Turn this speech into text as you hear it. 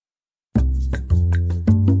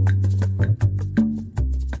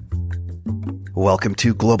Welcome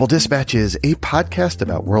to Global Dispatches, a podcast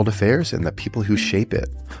about world affairs and the people who shape it.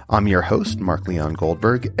 I'm your host, Mark Leon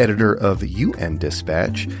Goldberg, editor of UN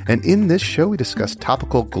Dispatch, and in this show we discuss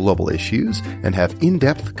topical global issues and have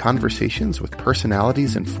in-depth conversations with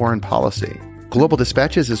personalities in foreign policy. Global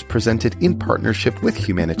Dispatches is presented in partnership with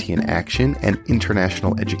Humanity in Action, an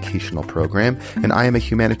international educational program, and I am a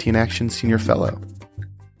Humanity in Action Senior Fellow.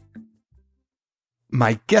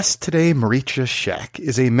 My guest today, Marietje Schack,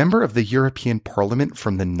 is a member of the European Parliament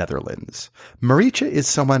from the Netherlands. Marietje is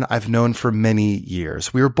someone I've known for many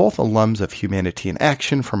years. We were both alums of Humanity in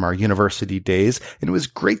Action from our university days, and it was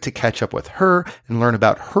great to catch up with her and learn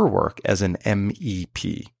about her work as an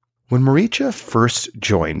MEP. When Marietje first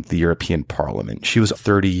joined the European Parliament, she was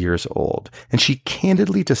 30 years old, and she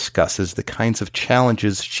candidly discusses the kinds of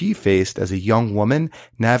challenges she faced as a young woman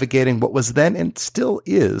navigating what was then and still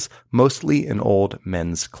is mostly an old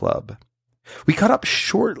men's club. We caught up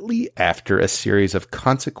shortly after a series of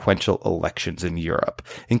consequential elections in Europe,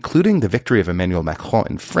 including the victory of Emmanuel Macron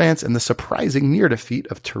in France and the surprising near defeat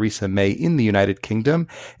of Theresa May in the United Kingdom,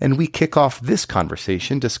 and we kick off this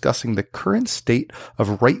conversation discussing the current state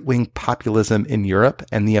of right-wing populism in Europe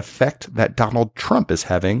and the effect that Donald Trump is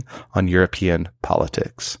having on European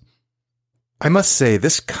politics. I must say,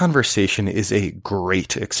 this conversation is a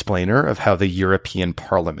great explainer of how the European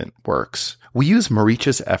Parliament works. We use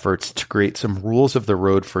Marietje's efforts to create some rules of the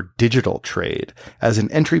road for digital trade as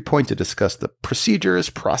an entry point to discuss the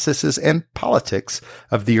procedures, processes, and politics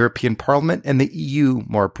of the European Parliament and the EU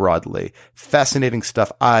more broadly. Fascinating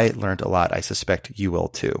stuff. I learned a lot. I suspect you will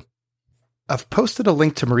too. I've posted a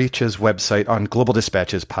link to Marietje's website on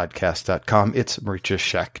globaldispatchespodcast.com. It's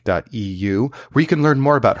marietjeschack.eu, where you can learn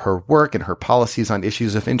more about her work and her policies on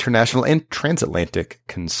issues of international and transatlantic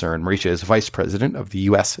concern. Marietje is vice president of the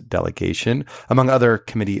U.S. delegation, among other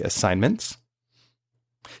committee assignments.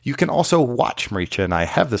 You can also watch Marietje and I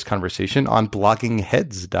have this conversation on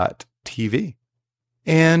bloggingheads.tv.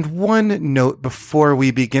 And one note before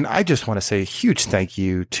we begin, I just want to say a huge thank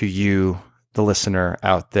you to you, the listener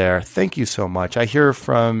out there. Thank you so much. I hear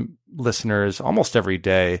from listeners almost every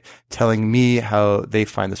day telling me how they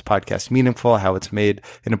find this podcast meaningful, how it's made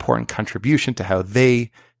an important contribution to how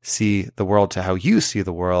they see the world, to how you see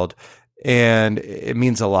the world. And it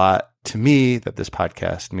means a lot to me that this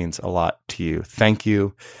podcast means a lot to you. Thank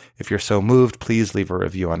you. If you're so moved, please leave a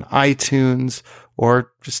review on iTunes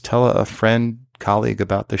or just tell a friend, colleague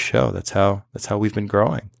about the show. That's how we've been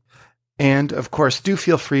growing. And of course, do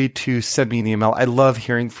feel free to send me an email. I love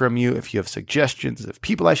hearing from you. If you have suggestions of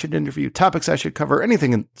people I should interview, topics I should cover,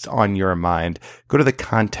 anything that's on your mind, go to the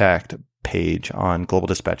contact page on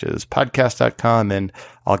globaldispatchespodcast.com and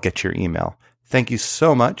I'll get your email. Thank you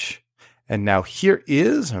so much. And now here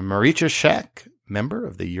is Marietje Schack, member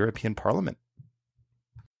of the European Parliament.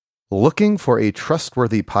 Looking for a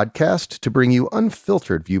trustworthy podcast to bring you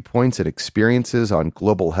unfiltered viewpoints and experiences on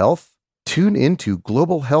global health? Tune into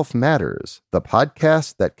Global Health Matters, the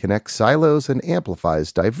podcast that connects silos and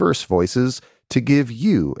amplifies diverse voices to give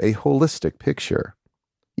you a holistic picture.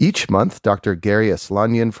 Each month, Dr. Gary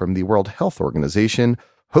Aslanyan from the World Health Organization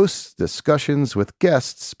hosts discussions with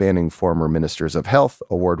guests spanning former ministers of health,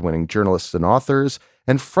 award-winning journalists and authors,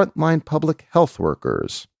 and frontline public health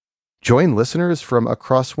workers. Join listeners from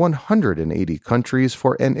across 180 countries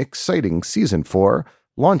for an exciting Season 4,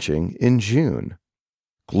 launching in June.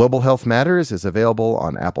 Global Health Matters is available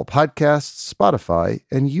on Apple Podcasts, Spotify,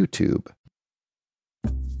 and YouTube.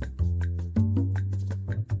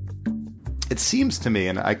 It seems to me,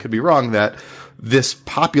 and I could be wrong, that this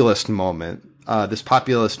populist moment, this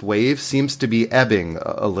populist wave seems to be ebbing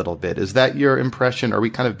a little bit. Is that your impression? Are we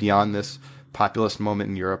kind of beyond this populist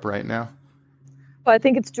moment in Europe right now? Well, I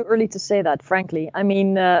think it's too early to say that, frankly. I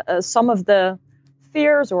mean, some of the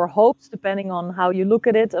fears or hopes, depending on how you look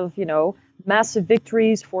at it, of, massive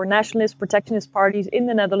victories for nationalist, protectionist parties in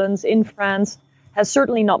the Netherlands, in France, has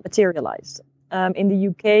certainly not materialized. In the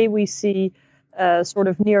UK, we see sort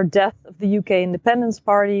of near death of the UK Independence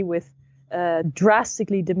Party with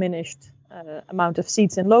drastically diminished amount of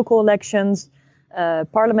seats in local elections,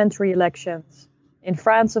 parliamentary elections. In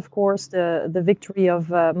France, of course, the victory of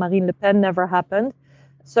Marine Le Pen never happened.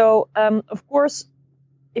 So, of course,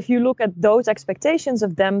 if you look at those expectations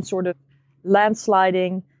of them sort of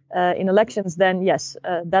landsliding in elections, then yes,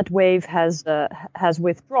 that wave has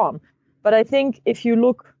withdrawn. But I think if you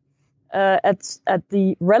look at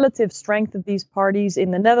the relative strength of these parties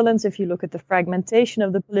in the Netherlands, if you look at the fragmentation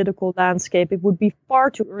of the political landscape, it would be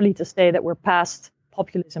far too early to say that we're past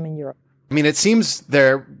populism in Europe. I mean, it seems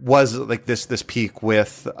there was like this peak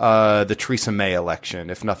with the Theresa May election,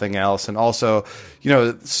 if nothing else, and also,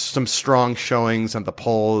 some strong showings on the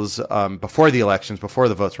polls before the elections, before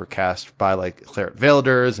the votes were cast by like Geert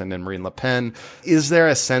Wilders and then Marine Le Pen. Is there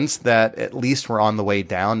a sense that at least we're on the way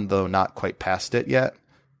down, though not quite past it yet?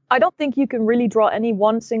 I don't think you can really draw any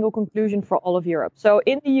one single conclusion for all of Europe. So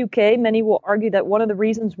in the UK, many will argue that one of the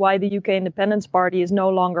reasons why the UK Independence Party is no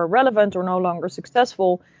longer relevant or no longer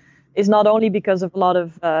successful is not only because of a lot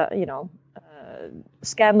of,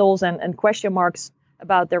 scandals and question marks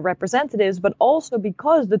about their representatives, but also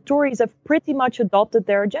because the Tories have pretty much adopted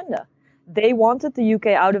their agenda. They wanted the UK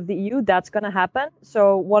out of the EU. That's going to happen.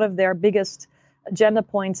 So one of their biggest agenda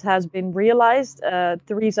points has been realized.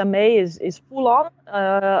 Theresa May is full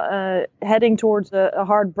on heading towards a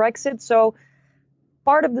hard Brexit. So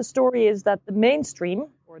part of the story is that the mainstream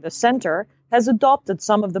or the center has adopted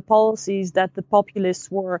some of the policies that the populists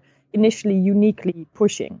were initially uniquely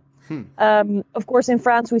pushing. Of course, in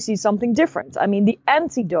France, we see something different. I mean, the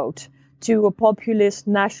antidote to a populist,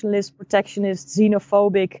 nationalist, protectionist,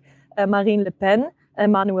 xenophobic Marine Le Pen,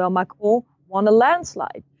 Emmanuel Macron, won a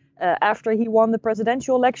landslide. After he won the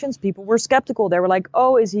presidential elections, people were skeptical. They were like,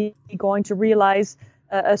 oh, is he going to realize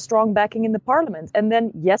a strong backing in the parliament? And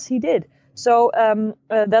then, yes, he did. So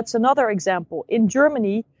that's another example. In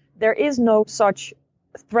Germany, there is no such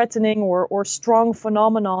threatening or strong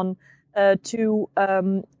phenomenon to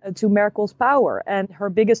Merkel's power. And her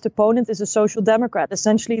biggest opponent is a social democrat.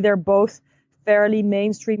 Essentially, they're both fairly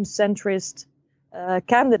mainstream centrist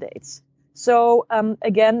candidates. So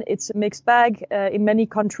again, it's a mixed bag. In many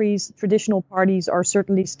countries, traditional parties are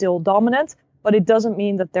certainly still dominant, but it doesn't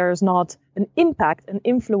mean that there is not an impact, an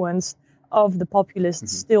influence of the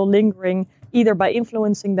populists still lingering, either by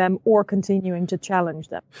influencing them or continuing to challenge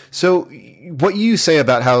them. So what you say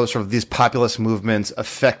about how sort of these populist movements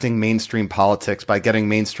affecting mainstream politics by getting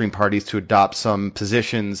mainstream parties to adopt some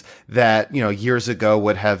positions that, years ago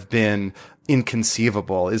would have been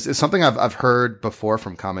inconceivable is something I've heard before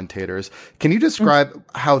from commentators. Can you describe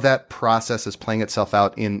how that process is playing itself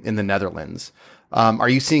out in the Netherlands? Are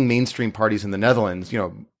you seeing mainstream parties in the Netherlands,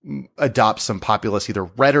 adopt some populist either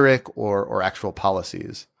rhetoric or actual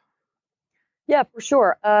policies? Yeah, for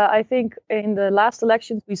sure. I think in the last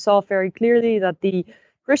elections, we saw very clearly that the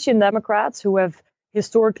Christian Democrats, who have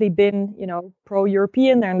historically been,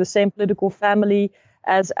 pro-European, they're in the same political family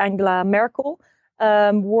as Angela Merkel,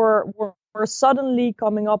 were suddenly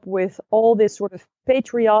coming up with all this sort of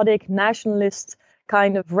patriotic, nationalist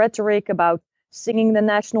kind of rhetoric about singing the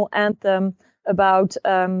national anthem, about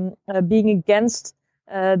being against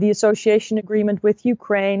the association agreement with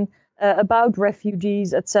Ukraine, about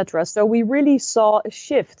refugees, etc. So we really saw a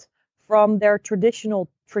shift from their traditional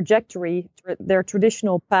trajectory, their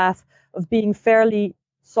traditional path of being fairly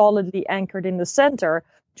solidly anchored in the center,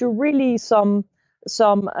 to really some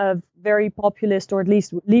very populist, or at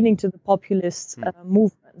least leaning to the populist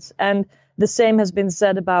movements. And the same has been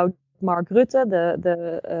said about Mark Rutte,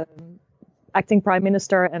 the acting prime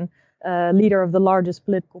minister and leader of the largest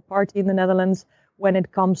political party in the Netherlands, when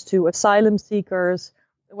it comes to asylum seekers,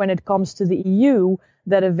 when it comes to the EU,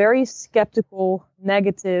 that a very skeptical,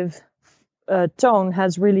 negative tone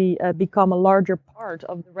has really become a larger part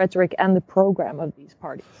of the rhetoric and the program of these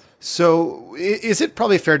parties. So is it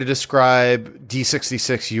probably fair to describe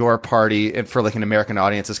D66, your party, and for like an American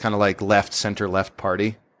audience, as kind of like left, center, left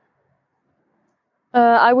party?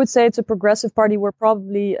 I would say it's a progressive party. We're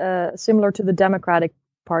probably similar to the Democratic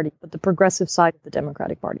Party, but the progressive side of the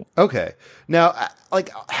Democratic Party. Okay. Now,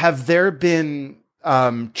 have there been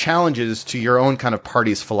challenges to your own kind of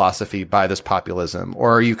party's philosophy by this populism,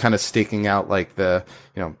 or are you kind of staking out like the,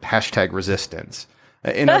 hashtag resistance?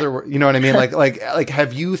 In other words, you know what I mean? Like,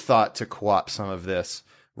 have you thought to co-opt some of this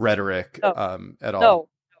rhetoric at all? No,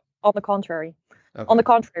 on the contrary. Okay. On the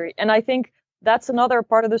contrary. And I think that's another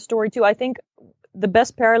part of the story too. I think the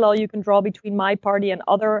best parallel you can draw between my party and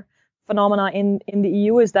other phenomena in the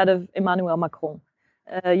EU is that of Emmanuel Macron.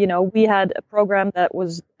 We had a program that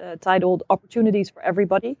was titled Opportunities for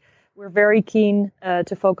Everybody. We're very keen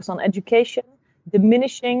to focus on education,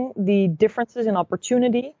 diminishing the differences in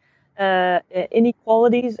opportunity,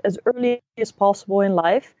 inequalities as early as possible in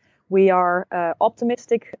life. We are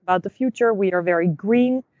optimistic about the future. We are very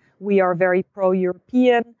green. We are very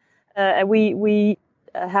pro-European. And we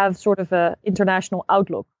have sort of an international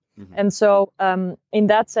outlook. Mm-hmm. And so in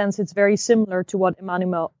that sense, it's very similar to what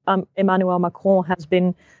Emmanuel Macron has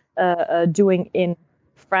been doing in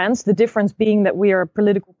France. The difference being that we are a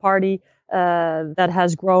political party that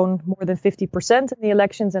has grown more than 50% in the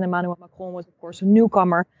elections, and Emmanuel Macron was, of course, a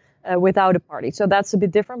newcomer without a party. So that's a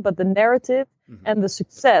bit different, but the narrative and the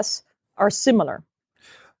success are similar.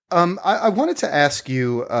 I wanted to ask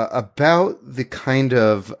you about the kind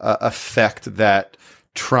of effect that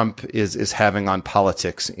Trump is having on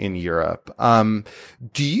politics in Europe.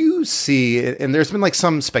 Do you see, and there's been like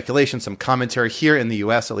some speculation, some commentary here in the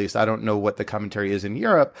US, at least, I don't know what the commentary is in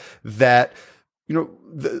Europe, that, you know,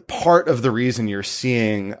 the part of the reason you're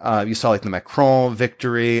seeing, you saw like the Macron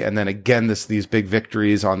victory, and then again, these big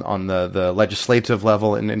victories on the legislative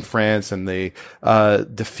level in France, and the,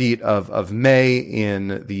 defeat of May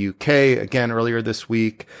in the UK, again, earlier this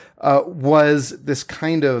week, was this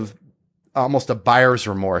kind of almost a buyer's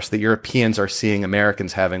remorse that Europeans are seeing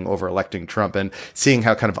Americans having over electing Trump, and seeing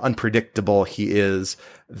how kind of unpredictable he is,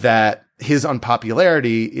 that his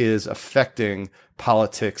unpopularity is affecting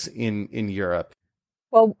politics in Europe.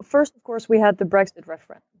 Well, first, of course, we had the Brexit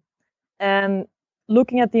referendum. And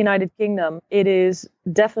looking at the United Kingdom, it is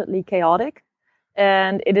definitely chaotic.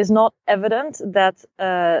 And it is not evident that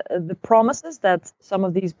the promises that some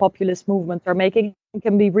of these populist movements are making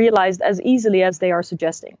can be realized as easily as they are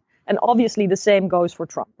suggesting. And obviously the same goes for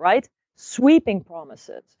Trump, right? Sweeping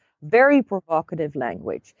promises, very provocative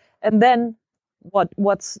language. And then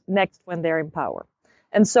what's next when they're in power?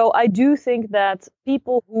 And so I do think that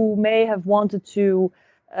people who may have wanted to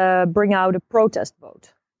bring out a protest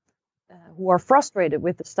vote, who are frustrated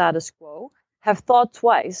with the status quo, have thought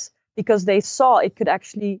twice, because they saw it could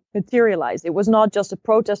actually materialize. It was not just a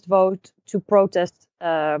protest vote to protest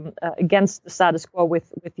against the status quo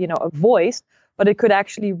with a voice, but it could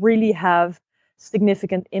actually really have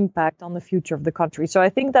significant impact on the future of the country. So I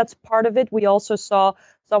think that's part of it. We also saw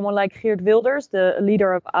someone like Geert Wilders, the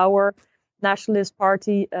leader of our nationalist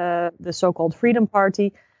party, the so-called Freedom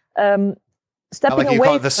Party, stepping away. I like you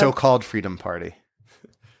call it the so-called Freedom Party.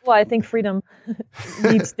 Well, I think freedom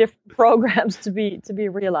needs different programs to be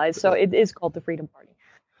realized. So it is called the Freedom Party.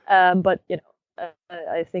 But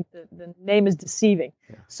I think the name is deceiving.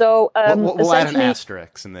 Yeah. So we'll add an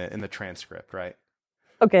asterisk in the transcript, right?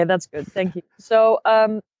 Okay, that's good. Thank you. So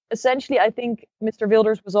essentially, I think Mr.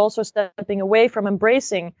 Wilders was also stepping away from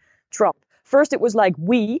embracing Trump. First, it was like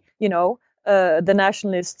the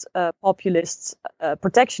nationalists, populists,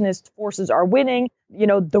 protectionist forces are winning.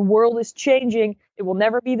 The world is changing. It will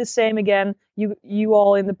never be the same again. You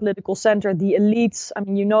all in the political center, the elites, I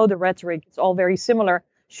mean, the rhetoric, it's all very similar,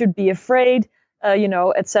 should be afraid,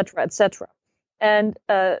 et cetera, et cetera. And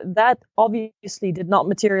that obviously did not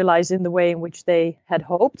materialize in the way in which they had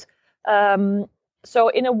hoped. So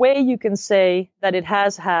in a way, you can say that it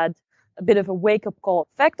has had a bit of a wake-up call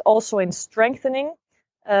effect, also in strengthening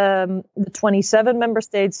the 27 member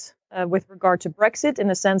states with regard to Brexit, in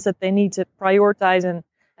the sense that they need to prioritize and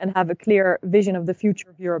have a clear vision of the future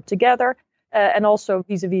of Europe together, and also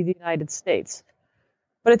vis-a-vis the United States.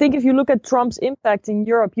 But I think if you look at Trump's impact in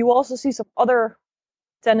Europe, you also see some other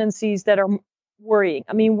tendencies that are worrying.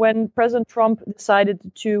 I mean, when President Trump decided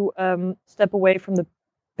to step away from the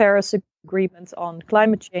Paris Agreement on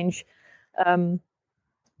climate change,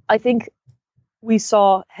 I think we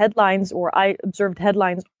saw headlines, or I observed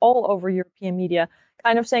headlines all over European media,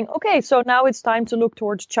 kind of saying, okay, so now it's time to look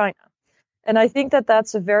towards China. And I think that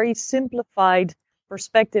that's a very simplified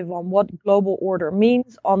perspective on what global order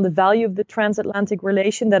means, on the value of the transatlantic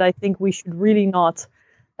relation, that I think we should really not,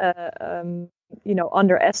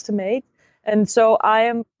 underestimate. And so I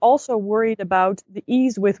am also worried about the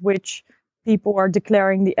ease with which people are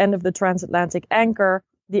declaring the end of the transatlantic anchor,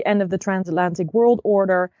 the end of the transatlantic world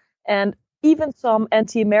order, and even some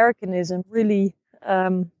anti-Americanism really,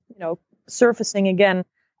 surfacing again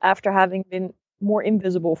after having been more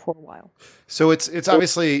invisible for a while. So it's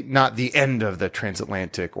obviously not the end of the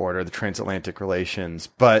transatlantic order, the transatlantic relations,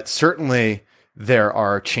 but certainly there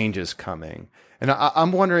are changes coming. And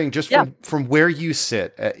I'm wondering, just from where you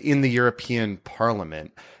sit in the European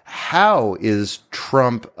Parliament, how is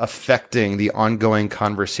Trump affecting the ongoing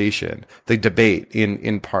conversation, the debate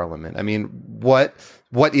in Parliament? I mean, what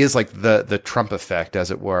is like the Trump effect, as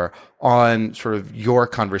it were, on sort of your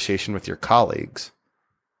conversation with your colleagues?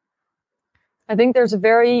 I think there's a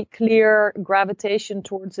very clear gravitation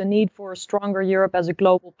towards the need for a stronger Europe as a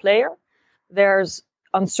global player. There's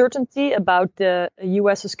uncertainty about the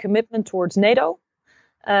US's commitment towards NATO.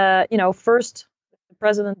 First, the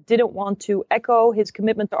president didn't want to echo his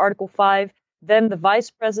commitment to Article 5. Then the vice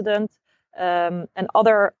president and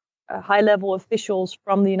other high-level officials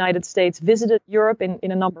from the United States visited Europe in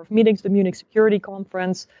a number of meetings, the Munich Security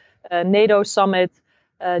Conference, NATO summit,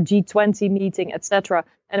 G20 meeting, etc.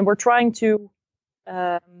 And we're trying to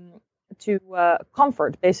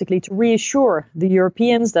comfort, basically, to reassure the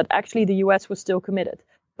Europeans that actually the US was still committed.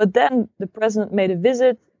 But then the president made a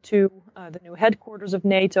visit to the new headquarters of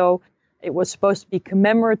NATO, It was supposed to be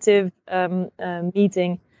commemorative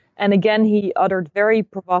meeting. And again, he uttered very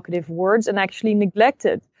provocative words and actually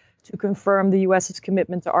neglected to confirm the US's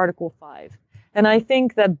commitment to Article 5. And I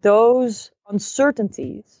think that those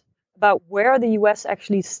uncertainties about where the US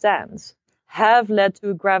actually stands have led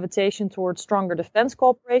to a gravitation towards stronger defense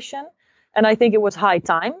cooperation. And I think it was high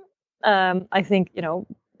time. I think,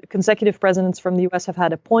 consecutive presidents from the US have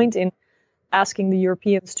had a point in asking the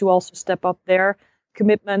Europeans to also step up their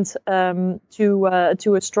commitment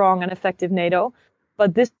to a strong and effective NATO.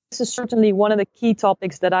 But this is certainly one of the key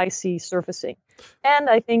topics that I see surfacing. And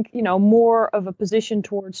I think, more of a position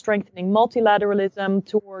towards strengthening multilateralism,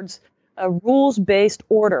 towards a rules-based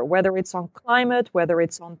order, whether it's on climate, whether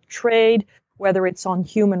it's on trade, whether it's on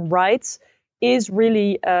human rights, is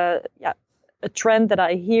really a trend that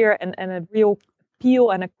I hear and a real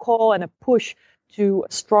appeal and a call and a push to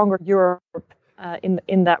a stronger Europe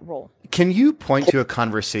in that role. Can you point to a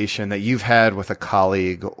conversation that you've had with a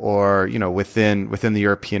colleague or, within the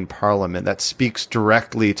European Parliament that speaks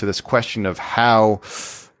directly to this question of how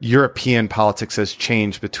European politics has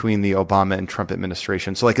changed between the Obama and Trump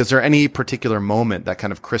administration? So, is there any particular moment that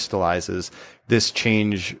kind of crystallizes this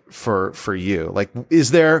change for you? Is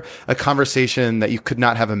there a conversation that you could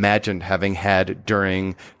not have imagined having had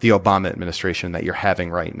during the Obama administration that you're having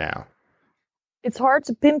right now? It's hard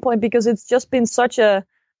to pinpoint because it's just been such a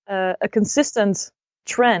consistent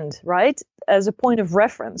trend, right? As a point of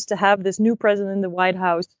reference to have this new president in the White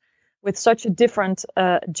House with such a different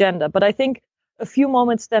agenda. But I think a few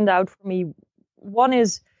moments stand out for me. One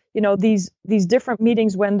is, these different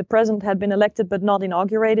meetings when the president had been elected but not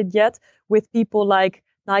inaugurated yet, with people like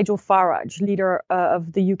Nigel Farage, leader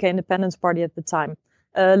of the UK Independence Party at the time,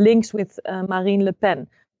 links with Marine Le Pen.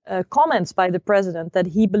 Comments by the president that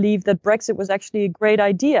he believed that Brexit was actually a great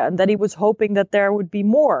idea and that he was hoping that there would be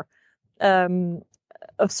more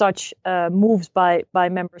of such moves by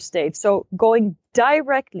member states. So going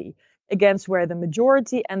directly against where the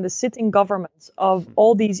majority and the sitting governments of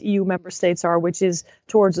all these EU member states are, which is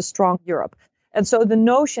towards a strong Europe. And so the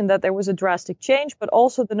notion that there was a drastic change, but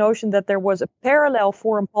also the notion that there was a parallel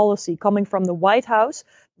foreign policy coming from the White House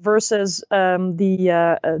versus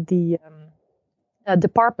the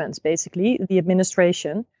departments, basically, the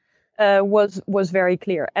administration, was very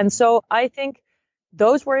clear. And so I think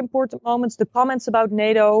those were important moments. The comments about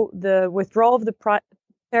NATO, the withdrawal of the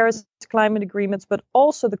Paris climate agreements, but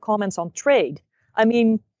also the comments on trade. I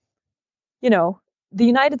mean, the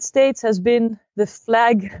United States has been the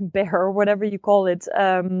flag bearer, whatever you call it,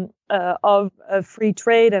 of a free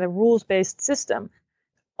trade and a rules-based system,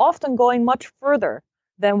 often going much further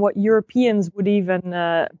than what Europeans would even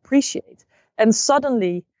appreciate. And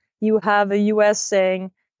suddenly you have a U.S.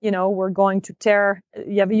 saying, we're going to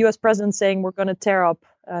you have a U.S. president saying we're going to tear up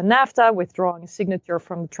NAFTA, withdrawing a signature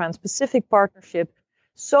from the Trans-Pacific Partnership.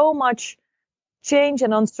 So much change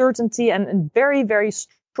and uncertainty and very, very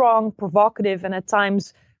strong, provocative, and at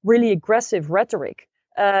times really aggressive rhetoric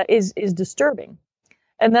is disturbing.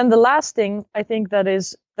 And then the last thing I think that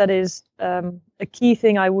is a key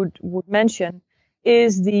thing I would mention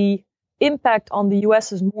is the impact on the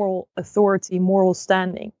US's moral authority, moral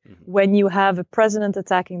standing. Mm-hmm. When you have a president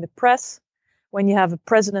attacking the press, when you have a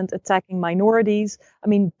president attacking minorities, I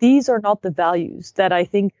mean, these are not the values that I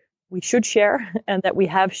think we should share and that we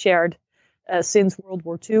have shared since World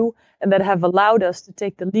War II and that have allowed us to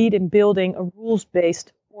take the lead in building a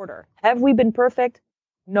rules-based order. Have we been perfect?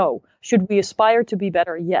 No. Should we aspire to be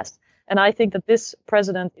better? Yes. And I think that this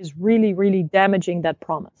president is really, really damaging that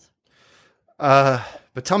promise.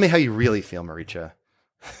 But tell me how you really feel, Marietje.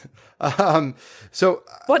 So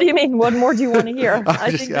what do you mean? What more do you want to hear?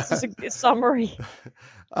 I think this is a good summary.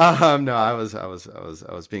 No, I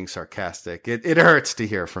was being sarcastic. It hurts to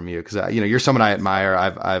hear from you because you're someone I admire.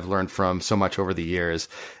 I've learned from so much over the years,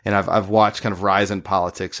 and I've watched kind of rise in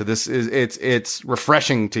politics. So it's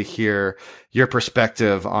refreshing to hear your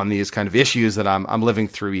perspective on these kind of issues that I'm living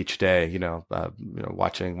through each day.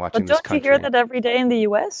 Watching but this country. Don't you hear that every day in the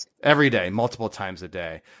U.S.? Every day, multiple times a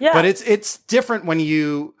day. Yeah. But it's different when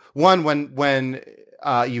you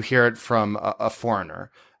hear it from a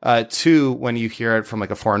foreigner. Two, when you hear it from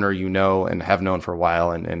like a foreigner and have known for a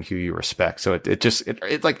while and who you respect. So it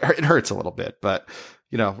hurts a little bit, but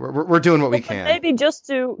we're doing what we can. Maybe just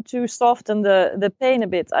to soften the pain a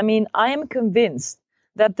bit. I mean, I am convinced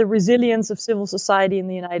that the resilience of civil society in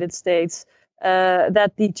the United States,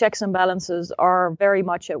 that the checks and balances are very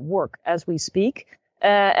much at work as we speak.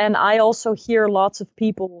 And I also hear lots of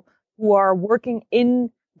people who are working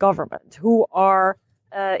in government, who are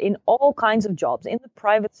in all kinds of jobs in the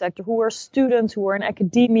private sector, who are students, who are in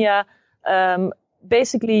academia,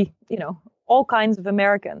 basically, all kinds of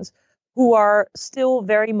Americans who are still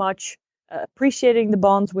very much appreciating the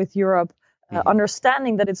bonds with Europe,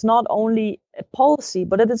 understanding that it's not only a policy,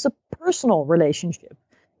 but that it's a personal relationship.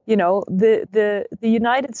 You know, the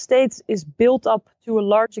United States is built up to a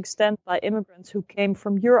large extent by immigrants who came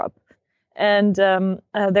from Europe. And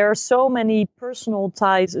there are so many personal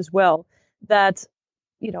ties as well that,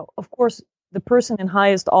 you know, of course, the person in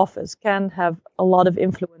highest office can have a lot of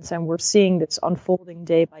influence, and we're seeing this unfolding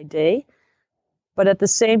day by day. But at the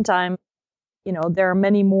same time, you know, there are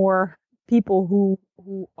many more people who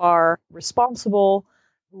are responsible,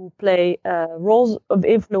 who play roles of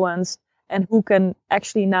influence, and who can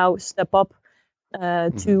actually now step up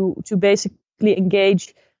to basically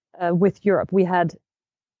engage with Europe. We had,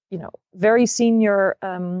 you know, very senior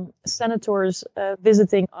senators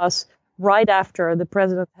visiting us right after the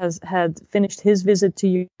president had finished his visit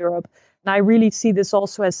to Europe. And I really see this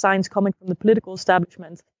also as signs coming from the political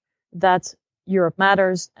establishment that Europe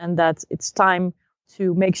matters and that it's time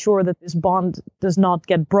to make sure that this bond does not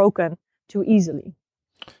get broken too easily.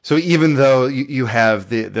 So even though you have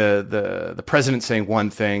the president saying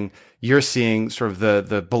one thing, you're seeing sort of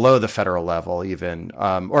the below the federal level, even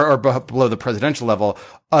or below the presidential level,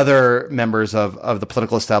 other members of the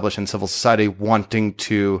political establishment, civil society, wanting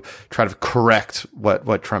to try to correct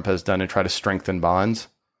what Trump has done and try to strengthen bonds.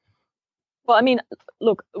 Well, I mean,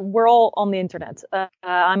 look, we're all on the internet.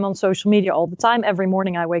 I'm on social media all the time. Every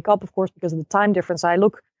morning I wake up, of course, because of the time difference. I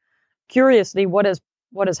look curiously what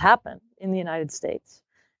has happened in the United States.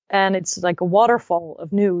 And it's like a waterfall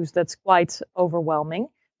of news that's quite overwhelming.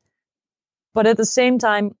 But at the same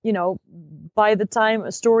time, you know, by the time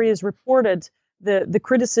a story is reported, the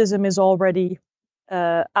criticism is already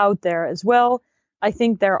out there as well. I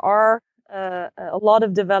think there are a lot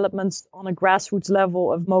of developments on a grassroots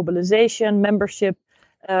level of mobilization, membership,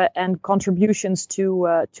 and contributions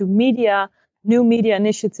to media, new media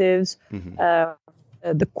initiatives.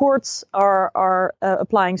 The courts are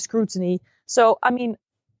applying scrutiny. So, I mean,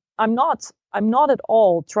 I'm not at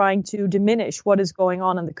all trying to diminish what is going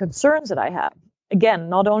on and the concerns that I have. Again,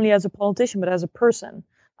 not only as a politician, but as a person,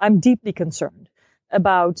 I'm deeply concerned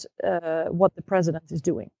about what the president is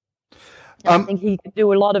doing. I think he could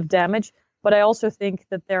do a lot of damage, but I also think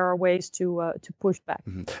that there are ways to push back.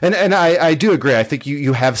 And I do agree. I think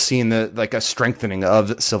you have seen a strengthening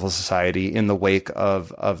of civil society in the wake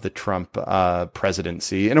of the Trump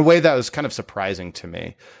presidency in a way that was kind of surprising to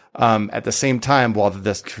me. At the same time, while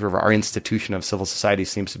our institution of civil society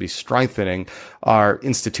seems to be strengthening, our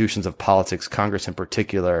institutions of politics, Congress in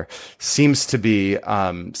particular, seems to be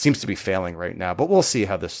failing right now. But we'll see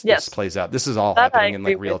how this plays out. This is all happening in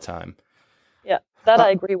real time. Yeah, that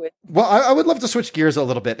I agree with. Well, I would love to switch gears a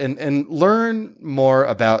little bit and learn more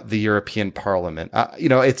about the European Parliament. You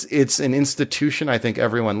know, it's an institution I think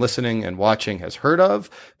everyone listening and watching has heard of,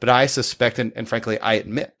 but I suspect, and frankly, I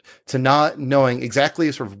admit to not knowing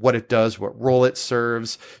exactly sort of what it does, what role it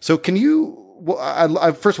serves. So can you,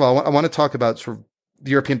 first of all, I want to talk about sort of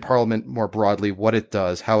the European Parliament more broadly, what it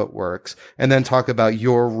does, how it works, and then talk about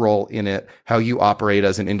your role in it, how you operate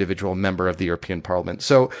as an individual member of the European Parliament.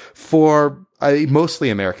 So for a mostly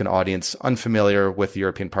American audience unfamiliar with the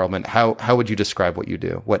European Parliament, how would you describe what you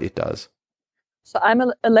do, what it does? So I'm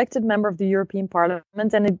an elected member of the European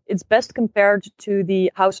Parliament, and it's best compared to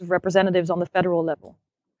the House of Representatives on the federal level.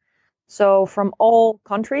 So from all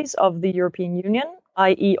countries of the European Union,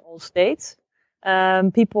 i.e. all states,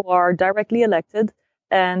 people are directly elected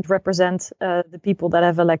and represent the people that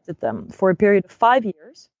have elected them for a period of 5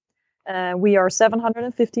 years. We are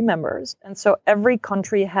 750 members, and so every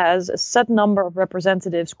country has a set number of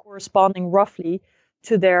representatives corresponding roughly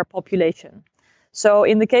to their population. So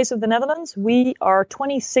in the case of the Netherlands, we are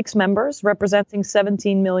 26 members representing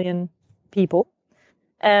 17 million people,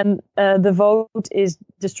 and the vote is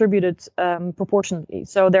distributed proportionately.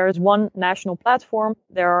 So there is one national platform,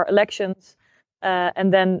 there are elections,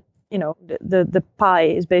 and then you know the pie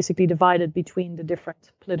is basically divided between the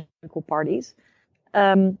different political parties.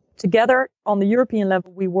 Together on the European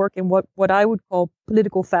level, we work in what I would call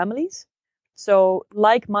political families. So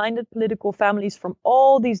like-minded political families from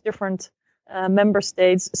all these different member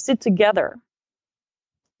states sit together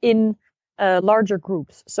in larger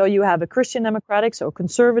groups. So you have a Christian Democratic, so a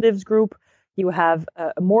conservatives group. You have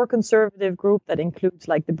a more conservative group that includes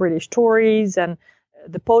like the British Tories and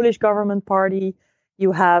the Polish government party.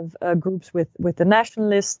 You have groups with the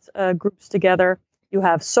nationalist groups together. You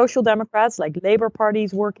have social democrats like Labour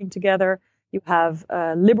parties working together. You have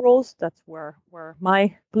liberals, that's where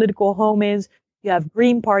my political home is. You have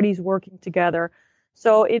green parties working together.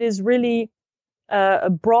 So it is really a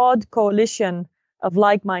broad coalition of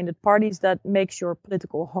like-minded parties that makes your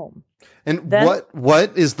political home. And Then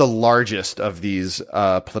what is the largest of these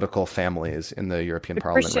political families in the European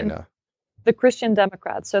Parliament right now? The Christian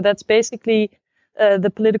Democrats. So that's basically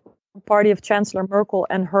the political party of Chancellor Merkel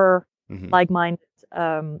and her like-minded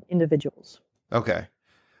individuals. Okay.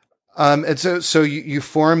 And so you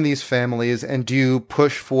form these families, and do you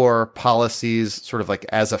push for policies sort of like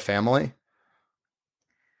as a family?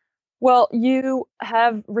 Well, you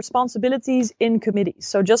have responsibilities in committees.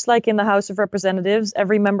 So just like in the House of Representatives,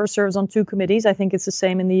 every member serves on 2 committees. I think it's the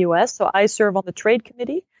same in the US. So I serve on the Trade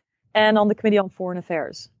Committee and on the Committee on Foreign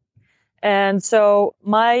Affairs. And so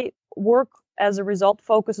my work as a result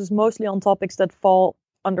focuses mostly on topics that fall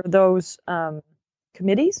under those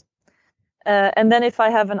committees. And then if I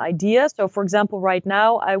have an idea, so for example, right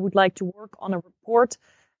now, I would like to work on a report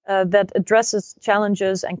that addresses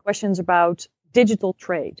challenges and questions about digital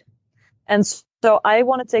trade. And so I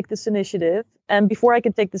want to take this initiative. And before I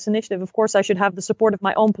can take this initiative, of course, I should have the support of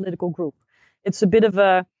my own political group. It's a bit of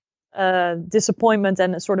a disappointment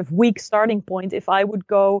and a sort of weak starting point if I would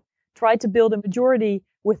go try to build a majority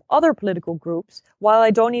with other political groups while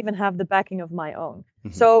I don't even have the backing of my own.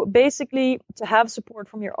 So basically, to have support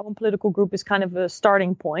from your own political group is kind of a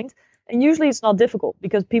starting point. And usually it's not difficult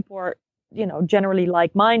because people are, generally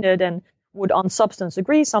like-minded and would on substance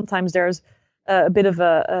agree. Sometimes there's a bit of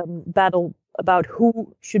a battle about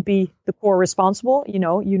who should be the core responsible. You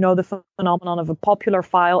know the phenomenon of a popular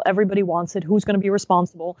file. Everybody wants it. Who's going to be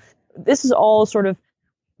responsible? This is all sort of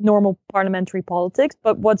normal parliamentary politics.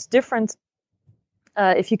 But what's different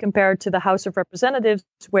if you compare it to the House of Representatives,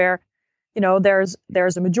 where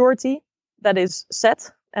there's a majority that is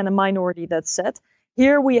set and a minority that's set.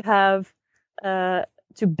 Here we have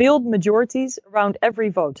to build majorities around every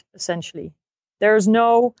vote, essentially. There's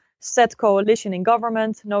no set coalition in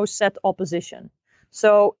government, no set opposition.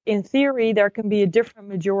 So in theory, there can be a different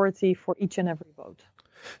majority for each and every vote.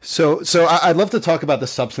 So I'd love to talk about the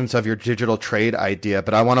substance of your digital trade idea,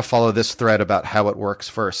 but I want to follow this thread about how it works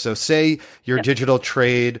first. So say your digital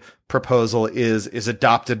trade proposal is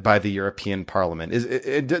adopted by the European Parliament.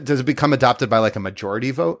 Does it become adopted by like a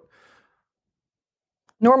majority vote?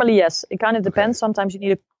 Normally, yes. It kind of depends. Okay. Sometimes you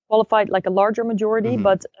need a qualified, like a larger majority,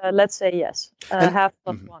 but let's say yes, half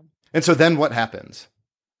plus one. And so then what happens?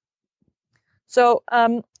 So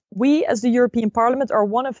we, as the European Parliament, are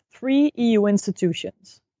one of 3 EU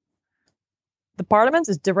institutions. The Parliament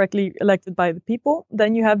is directly elected by the people.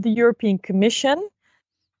 Then you have the European Commission,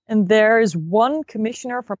 and there is one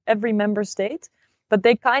commissioner from every member state, but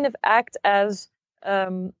they kind of act as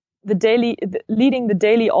leading the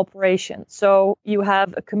daily operation. So you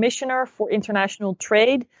have a commissioner for international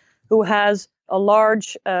trade who has a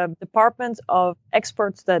large department of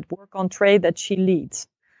experts that work on trade that she leads.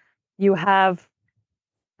 You have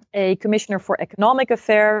a commissioner for economic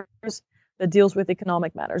affairs that deals with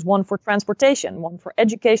economic matters, one for transportation, one for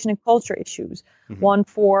education and culture issues, one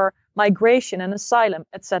for migration and asylum,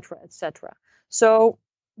 etc., etc. So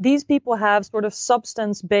these people have sort of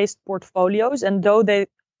substance-based portfolios, and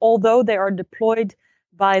although they are deployed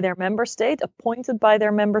by their member state, appointed by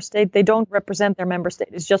their member state, they don't represent their member state.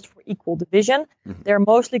 It's just for equal division. They're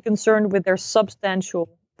mostly concerned with their substantial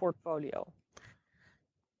portfolio.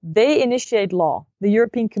 They initiate law. The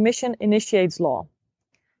European Commission initiates law,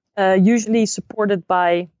 usually supported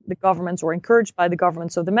by the governments or encouraged by the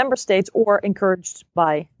governments of the member states or encouraged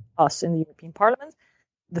by us in the European Parliament.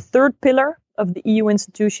 The third pillar of the EU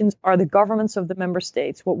institutions are the governments of the member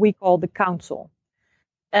states, what we call the Council.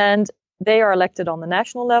 And they are elected on the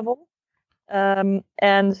national level,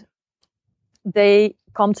 and they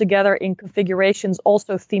come together in configurations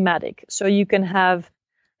also thematic. So you can have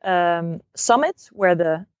summits where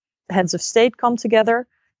the heads of state come together,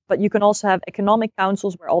 but you can also have economic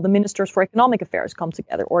councils where all the ministers for economic affairs come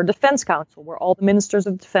together, or a defense council where all the ministers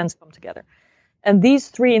of defense come together. And these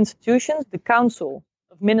 3 institutions, the Council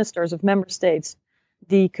of Ministers of Member States,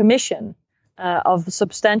 the Commission of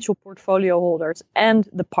substantial portfolio holders, and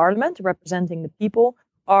the Parliament representing the people,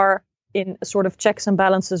 are in a sort of checks and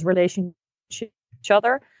balances relationship to each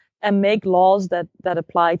other and make laws that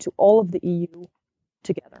apply to all of the EU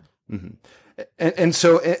together. And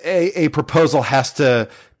so a proposal has to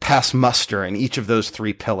pass muster in each of those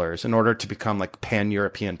 3 pillars in order to become like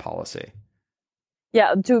pan-European policy.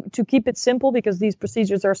 Yeah, to keep it simple, because these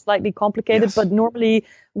procedures are slightly complicated, but normally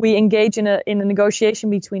we engage in a negotiation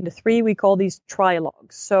between the 3. We call these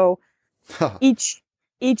trialogues. So each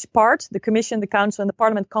part, the Commission, the Council, and the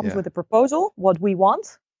Parliament, comes with a proposal, what we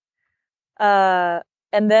want,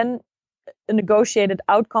 and then a negotiated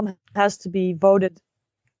outcome has to be voted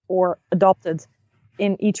or adopted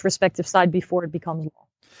in each respective side before it becomes law.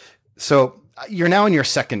 So you're now in your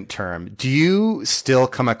second term. Do you still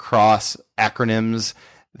come across acronyms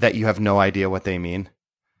that you have no idea what they mean?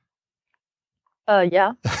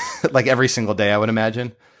 Yeah. Like every single day, I would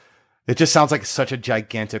imagine. It just sounds like such a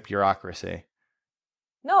gigantic bureaucracy.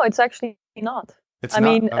 No, it's actually not. It's I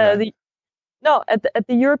not. mean, Okay. at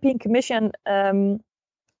the European Commission,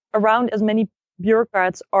 around as many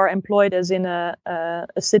bureaucrats are employed as in a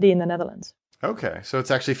city in the Netherlands. Okay. So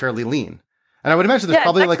it's actually fairly lean. And I would imagine there's Yeah, it's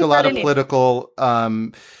probably like a actually lot of fairly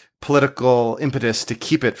lean. political impetus to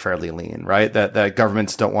keep it fairly lean, right? That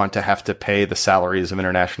governments don't want to have to pay the salaries of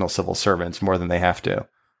international civil servants more than they have to.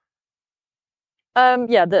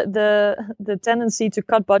 Yeah, the tendency to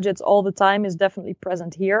cut budgets all the time is definitely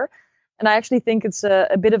present here. And I actually think it's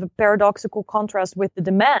a bit of a paradoxical contrast with the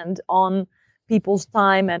demand on people's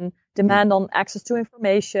time and demand on access to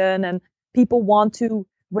information. And people want to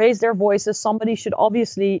raise their voices. Somebody should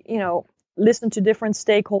obviously, listen to different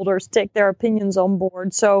stakeholders, take their opinions on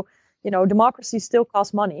board. So, democracy still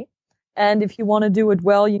costs money. And if you want to do it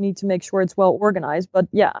well, you need to make sure it's well organized. But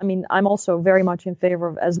yeah, I mean, I'm also very much in favor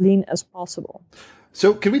of as lean as possible.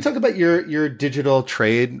 So can we talk about your digital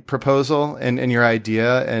trade proposal and your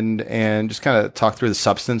idea and just kind of talk through the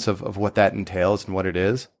substance of what that entails and what it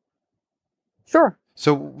is? Sure.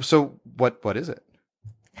 So what is it?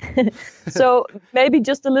 So maybe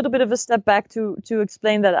just a little bit of a step back to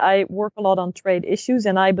explain that I work a lot on trade issues,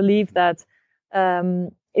 and I believe that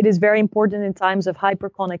it is very important in times of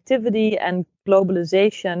hyperconnectivity and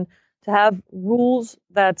globalization to have rules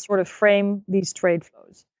that sort of frame these trade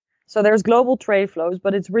flows. So there's global trade flows,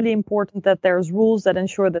 but it's really important that there's rules that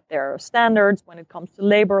ensure that there are standards when it comes to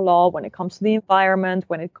labor law, when it comes to the environment,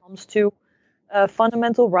 when it comes to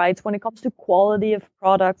fundamental rights, when it comes to quality of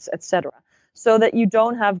products, etc. So that you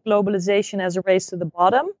don't have globalization as a race to the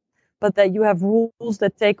bottom, but that you have rules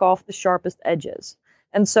that take off the sharpest edges.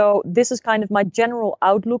 And so this is kind of my general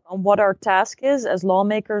outlook on what our task is as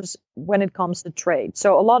lawmakers when it comes to trade.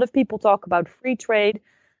 So a lot of people talk about free trade,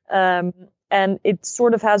 and it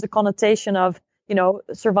sort of has a connotation of,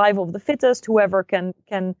 survival of the fittest. Whoever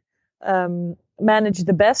can manage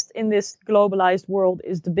the best in this globalized world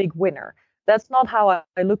is the big winner. That's not how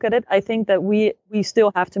I look at it. I think that we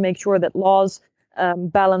still have to make sure that laws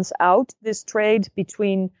balance out this trade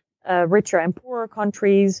between richer and poorer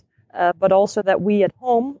countries, but also that we at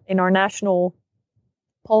home in our national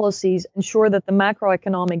policies ensure that the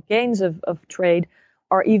macroeconomic gains of trade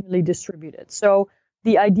are evenly distributed. So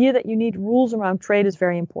the idea that you need rules around trade is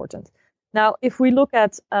very important. Now, if we look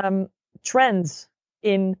at trends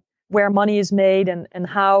in where money is made and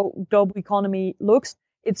how global economy looks,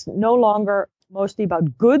 it's no longer mostly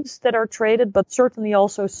about goods that are traded, but certainly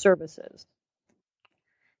also services.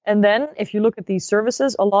 And then if you look at these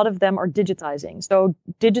services, a lot of them are digitizing. So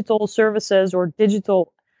digital services or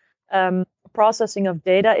digital processing of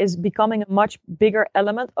data is becoming a much bigger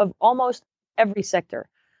element of almost every sector.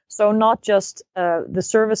 So not just the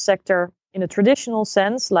service sector in a traditional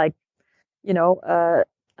sense, like,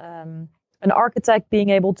 an architect being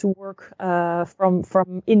able to work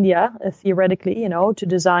from India, theoretically, to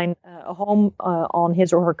design a home on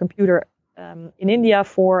his or her computer in India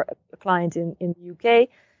for a client in the UK.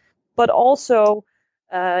 But also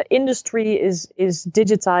industry is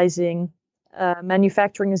digitizing,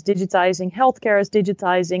 manufacturing is digitizing, healthcare is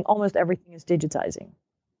digitizing, almost everything is digitizing.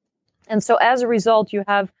 And so as a result, you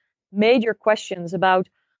have major questions about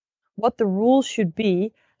what the rules should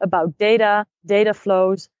be about data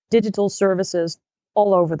flows, digital services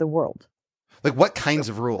all over the world. Like what kinds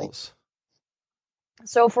of rules?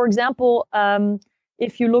 So, for example,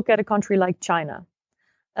 if you look at a country like China,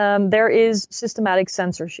 there is systematic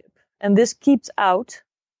censorship, and this keeps out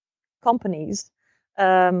companies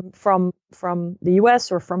from the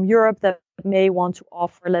US or from Europe that may want to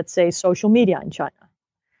offer, let's say, social media in China.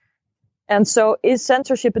 And so is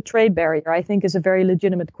censorship a trade barrier? I think is a very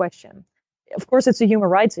legitimate question. Of course, it's a human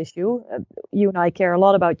rights issue. You and I care a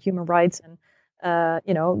lot about human rights and,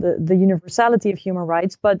 the universality of human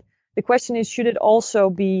rights. But the question is, should it also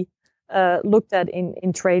be looked at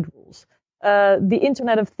in trade rules? The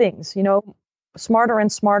Internet of Things, smarter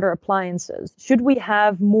and smarter appliances. Should we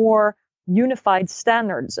have more unified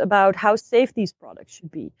standards about how safe these products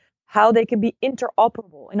should be? How they can be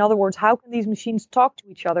interoperable. In other words, how can these machines talk to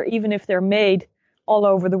each other, even if they're made all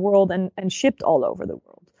over the world and shipped all over the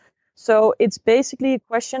world? So it's basically a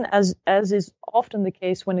question, as is often the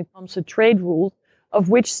case when it comes to trade rules, of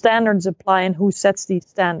which standards apply and who sets these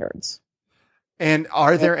standards. And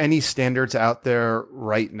are there any standards out there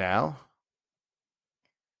right now?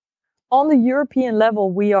 On the European level,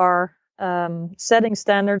 we are setting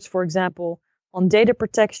standards, for example, on data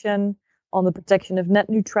protection, on the protection of net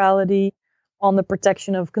neutrality, on the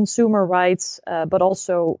protection of consumer rights, but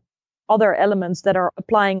also other elements that are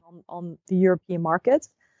applying on the European market.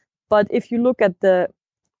 But if you look at the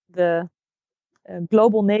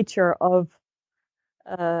global nature of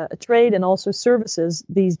trade and also services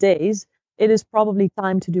these days, it is probably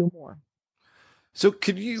time to do more. So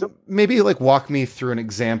could you maybe like walk me through an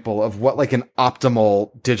example of what like an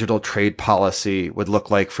optimal digital trade policy would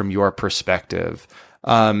look like from your perspective,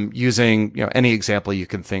 using, any example you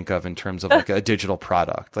can think of in terms of like a digital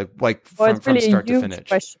product, like from start to finish?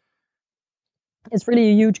 Question. It's really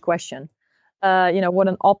a huge question. What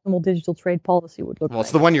an optimal digital trade policy would look like. Well,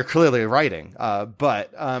 it's the one you're clearly writing,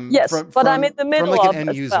 but yes, but I'm in the middle from like of an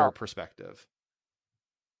end user perspective.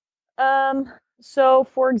 So,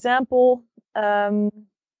 for example, let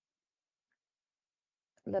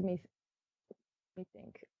me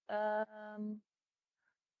think.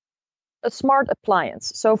 A smart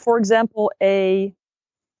appliance. So, for example, a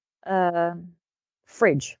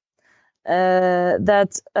fridge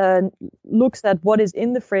that looks at what is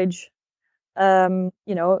in the fridge.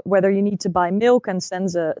 Whether you need to buy milk and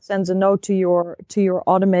sends a note to your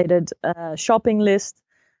automated shopping list.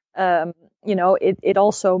 It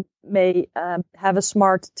also may have a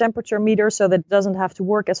smart temperature meter so that it doesn't have to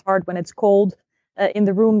work as hard when it's cold in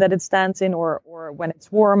the room that it stands in, or when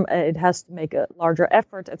it's warm, it has to make a larger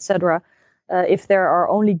effort, etc. If there are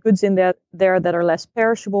only goods in there that are less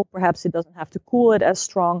perishable, perhaps it doesn't have to cool it as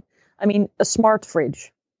strong. I mean, a smart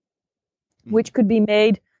fridge, which could be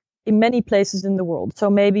made in many places in the world.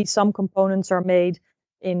 So maybe some components are made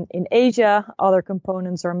in Asia, other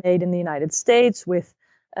components are made in the United States with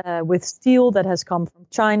steel that has come from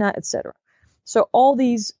China, etc. So all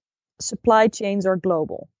these supply chains are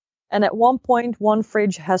global. And at one point, one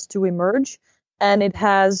fridge has to emerge, and it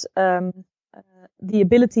has the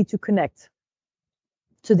ability to connect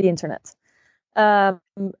to the internet,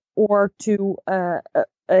 or to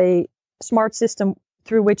a smart system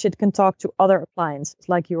through which it can talk to other appliances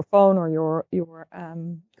like your phone or your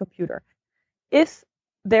computer. If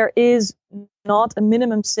there is not a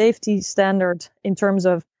minimum safety standard in terms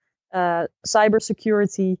of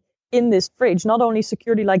cybersecurity in this fridge, not only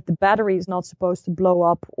security like the battery is not supposed to blow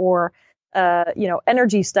up, or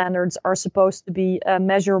energy standards are supposed to be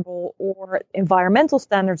measurable, or environmental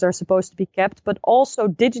standards are supposed to be kept, but also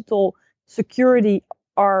digital security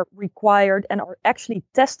are required and are actually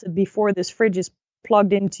tested before this fridge is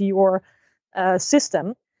plugged into your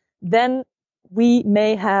system, then we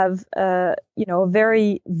may have a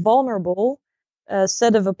very vulnerable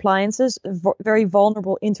set of appliances, very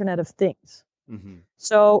vulnerable Internet of Things. Mm-hmm.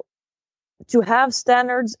 So to have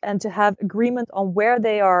standards and to have agreement on where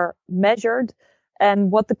they are measured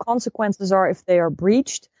and what the consequences are if they are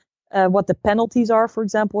breached, what the penalties are, for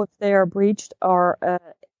example, if they are breached, are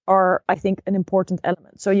I think an important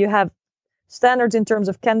element. So you have standards in terms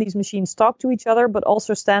of can these machines talk to each other, but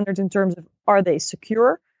also standards in terms of are they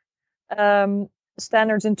secure,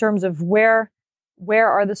 standards in terms of where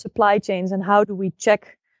are the supply chains and how do we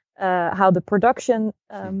check how the production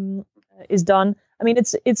is done. I mean,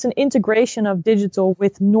 it's an integration of digital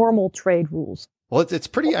with normal trade rules. Well, it's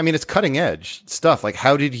pretty, I mean, it's cutting edge stuff. Like,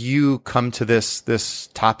 how did you come to this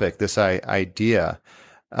topic, this idea?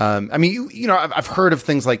 I mean, I've heard of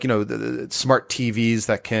things like, the smart TVs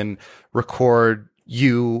that can record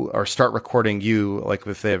you or start recording you, like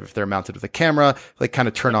if they're mounted with a camera, like kind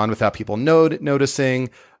of turn on without people noticing.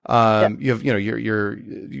 You've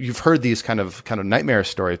heard these kind of nightmare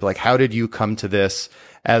stories, but like, how did you come to this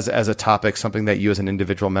as a topic, something that you as an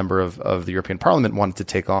individual member of the European Parliament wanted to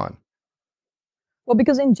take on? Well,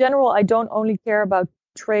 because in general, I don't only care about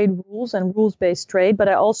trade rules and rules-based trade, but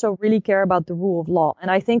I also really care about the rule of law.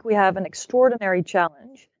 And I think we have an extraordinary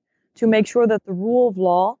challenge to make sure that the rule of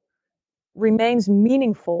law remains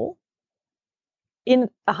meaningful in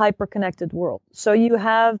a hyper-connected world. So you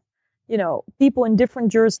have, people in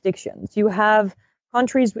different jurisdictions. You have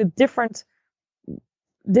countries with different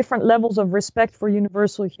levels of respect for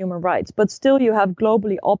universal human rights, but still you have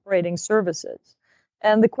globally operating services.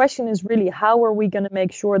 And the question is really, how are we going to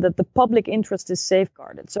make sure that the public interest is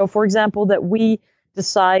safeguarded? So, for example, that we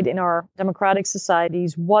decide in our democratic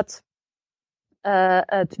societies what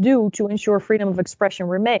to do to ensure freedom of expression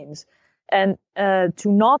remains, and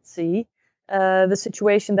to not see the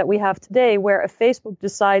situation that we have today, where a Facebook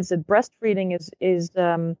decides that breastfeeding is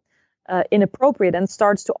inappropriate and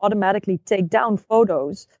starts to automatically take down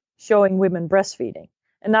photos showing women breastfeeding.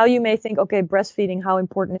 And now you may think, okay, breastfeeding, how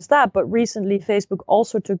important is that? But recently, Facebook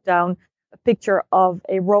also took down a picture of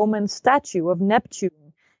a Roman statue of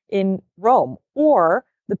Neptune in Rome, or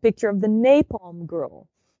the picture of the Napalm Girl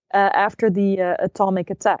after the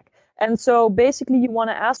atomic attack. And so basically, you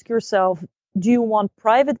want to ask yourself, do you want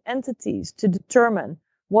private entities to determine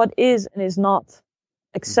what is and is not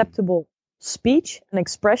acceptable speech and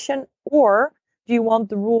expression, or do you want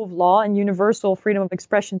the rule of law and universal freedom of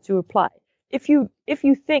expression to apply? If you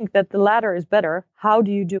think that the latter is better, how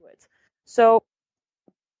do you do it? So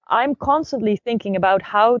I'm constantly thinking about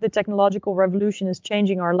how the technological revolution is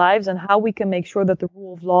changing our lives and how we can make sure that the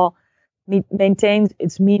rule of law maintains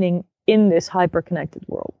its meaning in this hyper-connected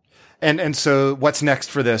world. And so what's next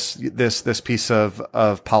for this piece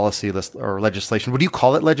of policy or legislation? Would you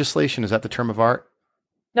call it legislation? Is that the term of art?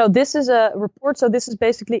 No, this is a report. So this is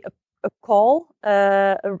basically a call,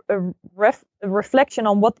 a reflection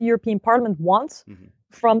on what the European Parliament wants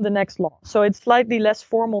from the next law. So it's slightly less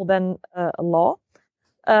formal than a law.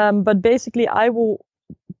 But basically, I will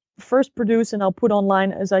first produce and I'll put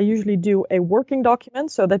online, as I usually do, a working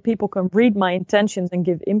document so that people can read my intentions and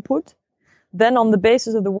give input. Then on the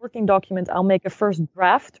basis of the working document, I'll make a first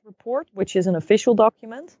draft report, which is an official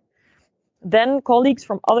document. Then colleagues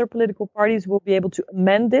from other political parties will be able to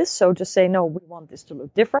amend this. So to say, no, we want this to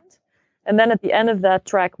look different. And then at the end of that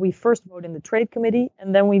track, we first vote in the Trade Committee,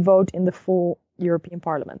 and then we vote in the full European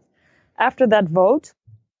Parliament. After that vote,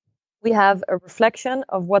 we have a reflection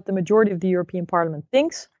of what the majority of the European Parliament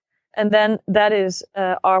thinks. And then that is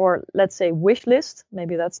our, let's say, wish list.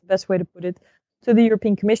 Maybe that's the best way to put it, to the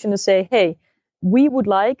European Commission to say, hey, we would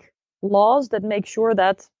like laws that make sure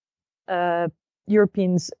that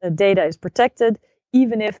Europeans' data is protected,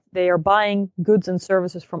 even if they are buying goods and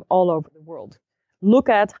services from all over the world. Look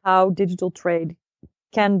at how digital trade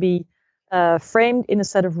can be framed in a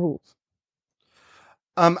set of rules.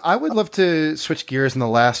 I would love to switch gears in the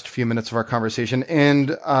last few minutes of our conversation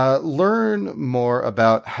and learn more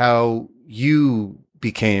about how you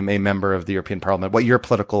became a member of the European Parliament, what your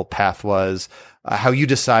political path was, how you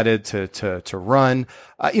decided to run.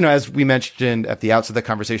 As we mentioned at the outset of the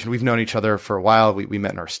conversation, we've known each other for a while. We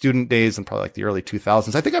met in our student days in probably like the early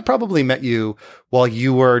 2000s. I think I probably met you while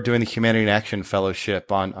you were doing the Humanity in Action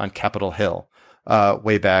Fellowship on Capitol Hill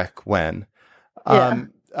way back when. Yeah.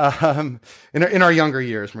 In our younger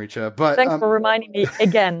years, Marietje. But thanks for reminding me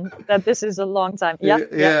again that this is a long time.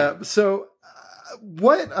 Yeah. So,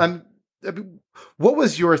 what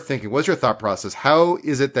was your thinking? What was your thought process? How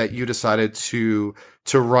is it that you decided to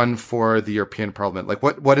run for the European Parliament? Like,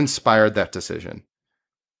 what inspired that decision?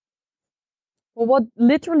 Well, what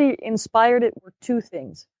literally inspired it were two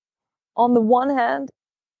things. On the one hand,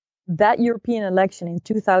 that European election in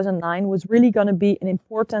 2009 was really going to be an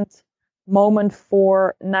important moment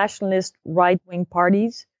for nationalist right-wing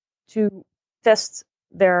parties to test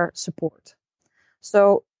their support.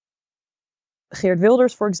 So Geert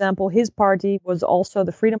Wilders, for example, his party was also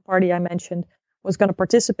the Freedom Party I mentioned, was going to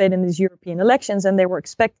participate in these European elections, and they were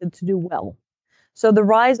expected to do well. So the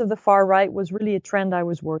rise of the far right was really a trend I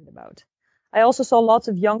was worried about. I also saw lots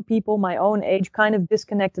of young people my own age kind of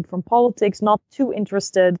disconnected from politics, not too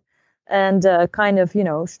interested, and kind of,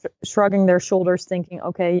 shrugging their shoulders thinking,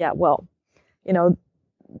 okay, yeah, well,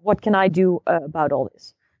 what can I do about all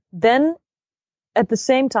this? Then at the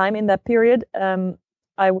same time in that period,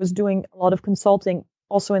 I was doing a lot of consulting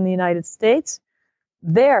also in the United States.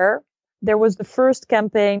 There was the first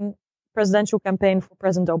presidential campaign for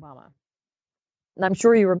President Obama. And I'm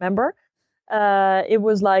sure you remember. It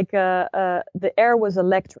was like the air was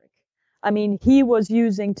electric. I mean, he was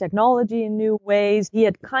using technology in new ways. He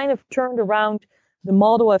had kind of turned around the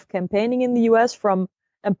model of campaigning in the US from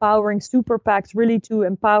empowering super PACs really to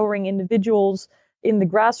empowering individuals in the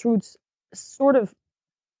grassroots, sort of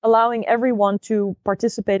allowing everyone to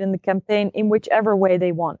participate in the campaign in whichever way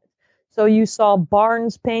they wanted. So you saw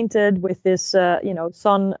barns painted with this,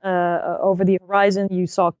 sun over the horizon. You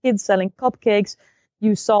saw kids selling cupcakes.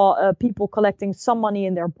 You saw people collecting some money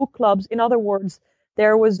in their book clubs. In other words,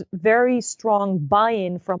 there was very strong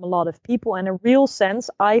buy-in from a lot of people and a real sense,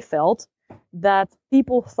 I felt, that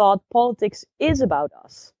people thought politics is about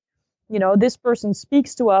us. This person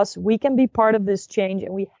speaks to us. We can be part of this change,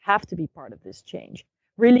 and we have to be part of this change.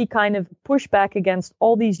 Really kind of push back against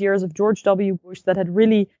all these years of George W. Bush that had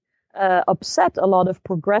really upset a lot of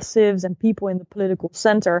progressives and people in the political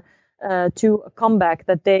center to a comeback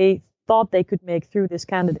that they thought they could make through this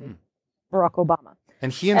candidate, Barack Obama.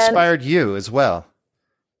 And he inspired you as well.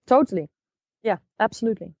 Totally. Yeah,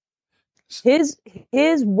 absolutely.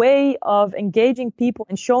 His way of engaging people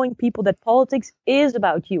and showing people that politics is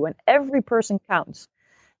about you and every person counts.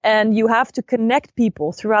 And you have to connect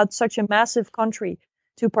people throughout such a massive country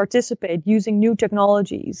to participate using new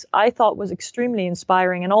technologies, I thought was extremely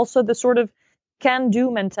inspiring. And also the sort of can-do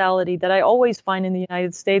mentality that I always find in the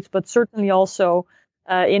United States, but certainly also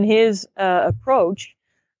in his approach.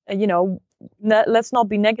 let's not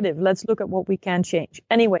be negative. Let's look at what we can change.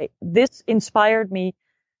 Anyway, this inspired me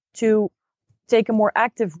to take a more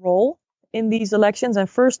active role in these elections. And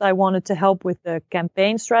first, I wanted to help with the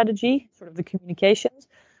campaign strategy, sort of the communications,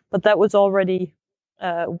 but that was already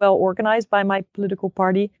well organized by my political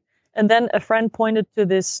party. And then a friend pointed to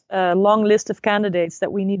this long list of candidates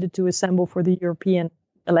that we needed to assemble for the European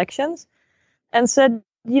elections and said,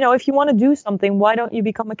 if you want to do something, why don't you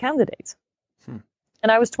become a candidate?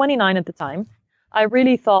 And I was 29 at the time. I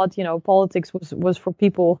really thought, politics was for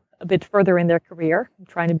people a bit further in their career. I'm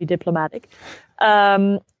trying to be diplomatic.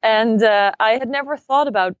 And I had never thought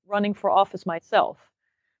about running for office myself.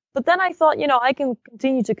 But then I thought, I can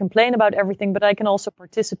continue to complain about everything, but I can also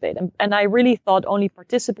participate. And I really thought only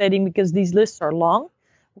participating, because these lists are long.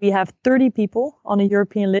 We have 30 people on a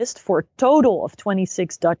European list for a total of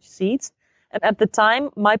 26 Dutch seats. And at the time,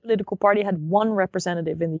 my political party had one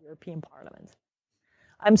representative in the European Parliament.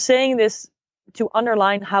 I'm saying this to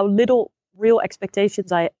underline how little real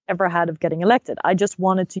expectations I ever had of getting elected. I just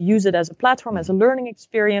wanted to use it as a platform, as a learning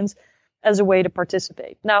experience, as a way to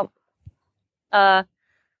participate. Now,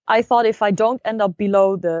 I thought if I don't end up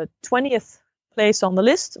below the 20th place on the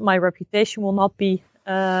list, my reputation will not be,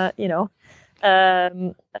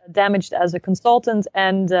 damaged as a consultant.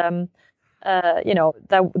 And,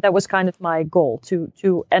 that was kind of my goal,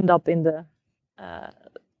 to end up in the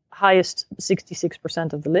highest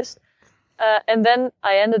 66% of the list. And then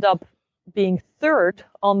I ended up being third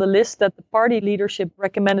on the list that the party leadership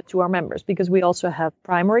recommended to our members, because we also have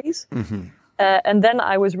primaries. Mm-hmm. And then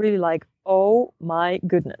I was really like, oh my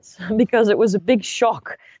goodness, because it was a big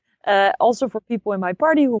shock. Also for people in my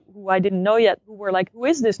party who I didn't know yet, who were like, who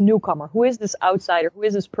is this newcomer? Who is this outsider? Who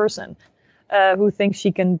is this person who thinks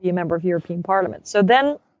she can be a member of European Parliament? So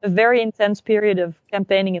then a very intense period of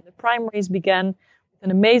campaigning in the primaries began, with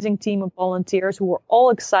an amazing team of volunteers who were all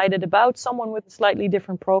excited about someone with a slightly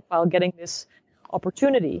different profile getting this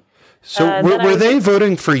opportunity. So were they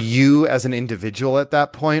voting for you as an individual at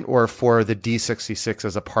that point, or for the D66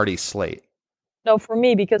 as a party slate? No, for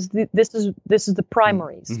me, because this is the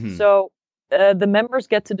primaries. Mm-hmm. So the members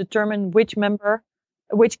get to determine which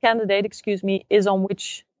candidate, is on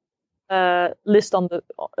which list on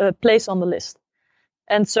the place on the list.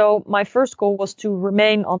 And so my first goal was to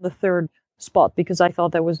remain on the third spot, because I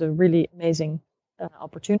thought that was a really amazing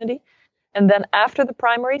opportunity. And then after the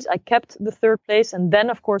primaries, I kept the third place. And then,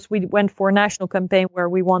 of course, we went for a national campaign where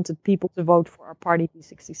we wanted people to vote for our party,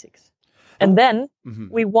 D66. And then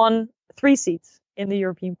we won 3 seats in the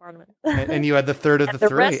European Parliament. And you had the third of the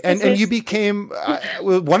 3. And you became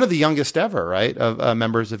one of the youngest ever, right, of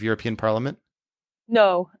members of European Parliament?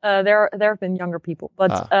 No, there have been younger people.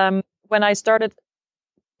 But when I started,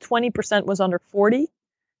 20% was under 40,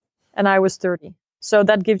 and I was 30. So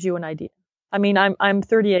that gives you an idea. I mean, I'm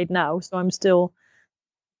 38 now, so I'm still,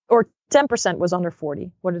 or 10% was under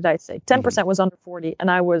 40. What did I say? 10% was under 40,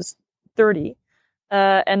 and I was 30.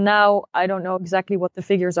 And now I don't know exactly what the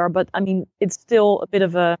figures are, but I mean, it's still a bit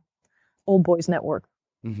of a old boys network.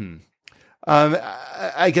 Mm-hmm.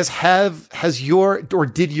 I guess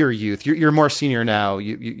did your youth? You're more senior now.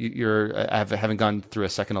 You're haven't gone through a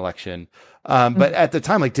second election, but at the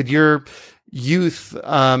time, like, did your youth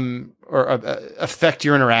affect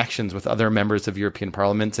your interactions with other members of European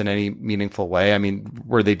parliaments in any meaningful way? I mean,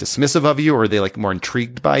 were they dismissive of you, or were they like more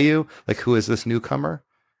intrigued by you? Like, who is this newcomer?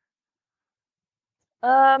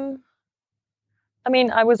 I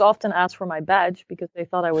mean, I was often asked for my badge because they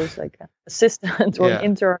thought I was like an assistant or an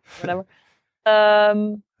intern or whatever.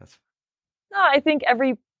 No, I think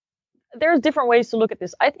there's different ways to look at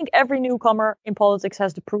this. I think every newcomer in politics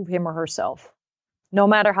has to prove him or herself, no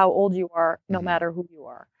matter how old you are, no matter who you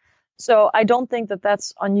are. So I don't think that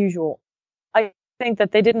that's unusual. I think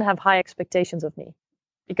that they didn't have high expectations of me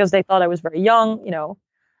because they thought I was very young.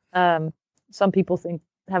 Some people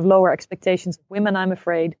have lower expectations of women, I'm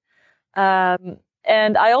afraid.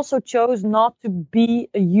 And I also chose not to be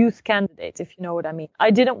a youth candidate, if you know what I mean.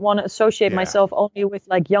 I didn't want to associate myself only with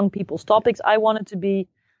like young people's topics. I wanted to be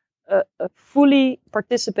a fully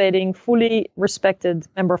participating, fully respected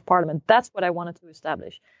member of parliament. That's what I wanted to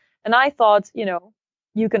establish. And I thought,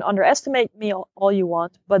 you can underestimate me all you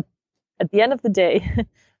want, but at the end of the day,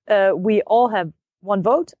 we all have one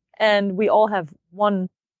vote and we all have one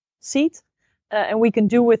seat, and we can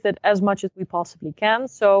do with it as much as we possibly can.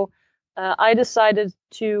 So I decided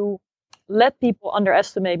to let people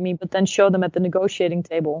underestimate me, but then show them at the negotiating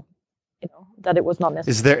table, that it was not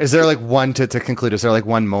necessary. Is there like one to conclude? Is there like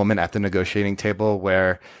one moment at the negotiating table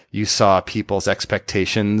where you saw people's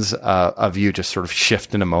expectations of you just sort of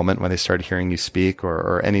shift in a moment when they started hearing you speak,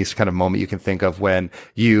 or any kind of moment you can think of when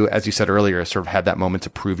you, as you said earlier, sort of had that moment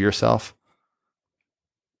to prove yourself?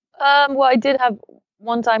 Well, I did have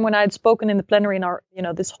one time when I had spoken in the plenary in our,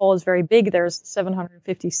 this hall is very big. There's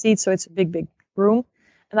 750 seats, so it's a big, big room.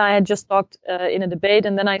 And I had just talked in a debate,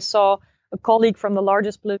 and then I saw a colleague from the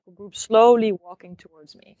largest political group slowly walking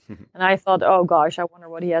towards me. And I thought, oh gosh, I wonder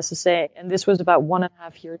what he has to say. And this was about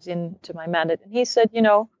 1.5 years into my mandate. And he said,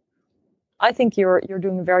 I think you're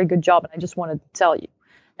doing a very good job, and I just wanted to tell you.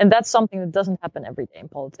 And that's something that doesn't happen every day in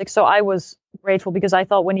politics. So I was grateful because I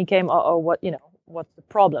thought when he came, what's the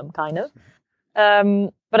problem, kind of.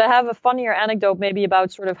 But I have a funnier anecdote maybe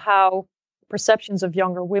about sort of how perceptions of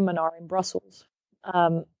younger women are in Brussels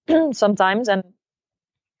sometimes. And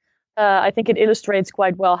I think it illustrates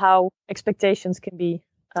quite well how expectations can be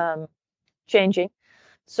changing.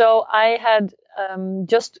 So I had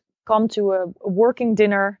just come to a working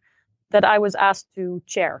dinner that I was asked to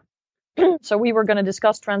chair. So we were going to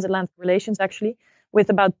discuss transatlantic relations, actually, with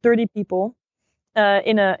about 30 people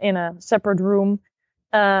in a separate room.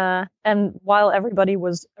 And while everybody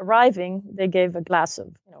was arriving, they gave a glass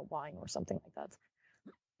of wine or something like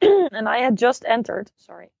that. And I had just entered.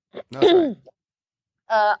 Sorry. No, sorry.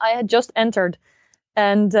 I had just entered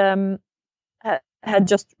and had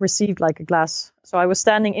just received like a glass. So I was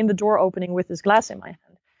standing in the door opening with this glass in my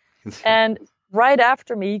hand. And right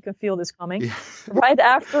after me, you can feel this coming. Yeah. Right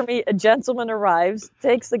after me, a gentleman arrives,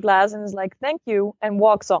 takes the glass and is like, "Thank you," and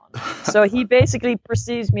walks on. So he basically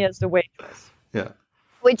perceives me as the waitress. Yeah.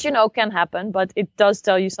 Which, can happen, but it does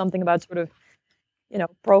tell you something about sort of,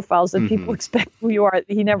 profiles that people expect who you are.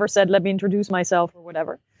 He never said, "Let me introduce myself," or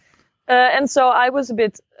whatever. And so I was a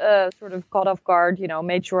bit sort of caught off guard,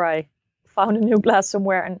 made sure I found a new glass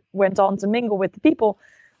somewhere and went on to mingle with the people.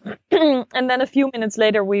 And then a few minutes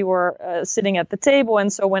later, we were sitting at the table.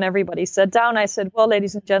 And so when everybody sat down, I said, "Well,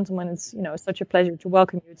 ladies and gentlemen, it's, such a pleasure to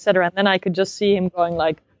welcome you," etc. And then I could just see him going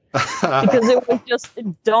like, because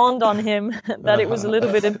it dawned on him that it was a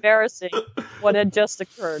little bit embarrassing what had just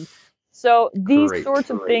occurred. So these sorts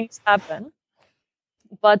of things happen.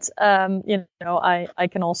 But, I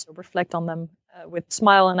can also reflect on them with a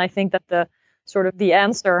smile. And I think that the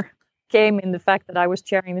answer came in the fact that I was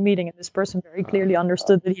chairing the meeting and this person very clearly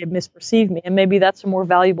understood that he had misperceived me. And maybe that's a more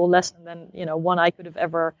valuable lesson than, one I could have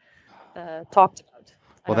ever talked about.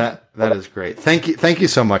 Well, that is great. Thank you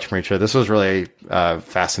so much, Marietje. This was really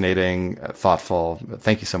fascinating, thoughtful.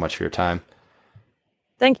 Thank you so much for your time.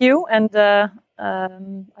 Thank you. And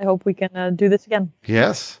I hope we can do this again.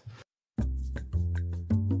 Yes.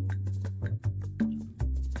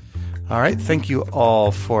 All right. Thank you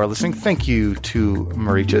all for listening. Thank you to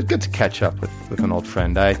Marietje. Good to catch up with an old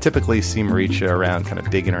friend. I typically see Marietje around kind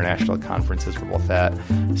of big international conferences we're both at.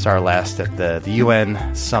 Saw her last at the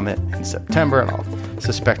UN Summit in September, and I'll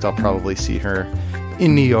suspect I'll probably see her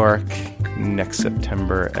in New York next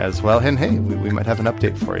September as well. And hey, we might have an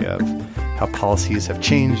update for you of how policies have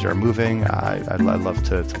changed or are moving. I'd love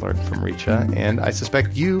to learn from Marietje, and I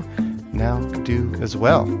suspect you now do as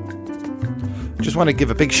well. Just want to give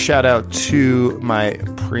a big shout out to my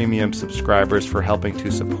premium subscribers for helping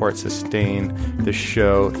to sustain the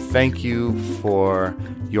show. Thank you for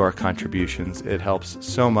your contributions. It helps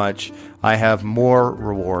so much. I have more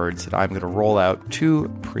rewards that I'm going to roll out to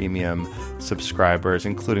premium subscribers,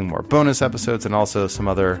 including more bonus episodes and also some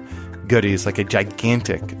other goodies like a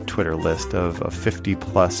gigantic Twitter list of 50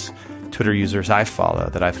 plus Twitter users I follow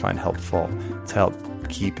that I find helpful to help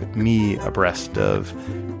keep me abreast of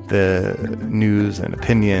the news and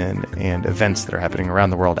opinion and events that are happening around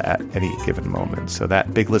the world at any given moment. So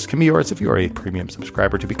that big list can be yours if you are a premium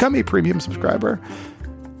subscriber. To become a premium subscriber,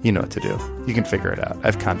 you know what to do. You can figure it out. I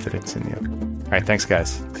have confidence in you. All right, thanks,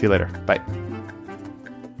 guys. See you later. Bye.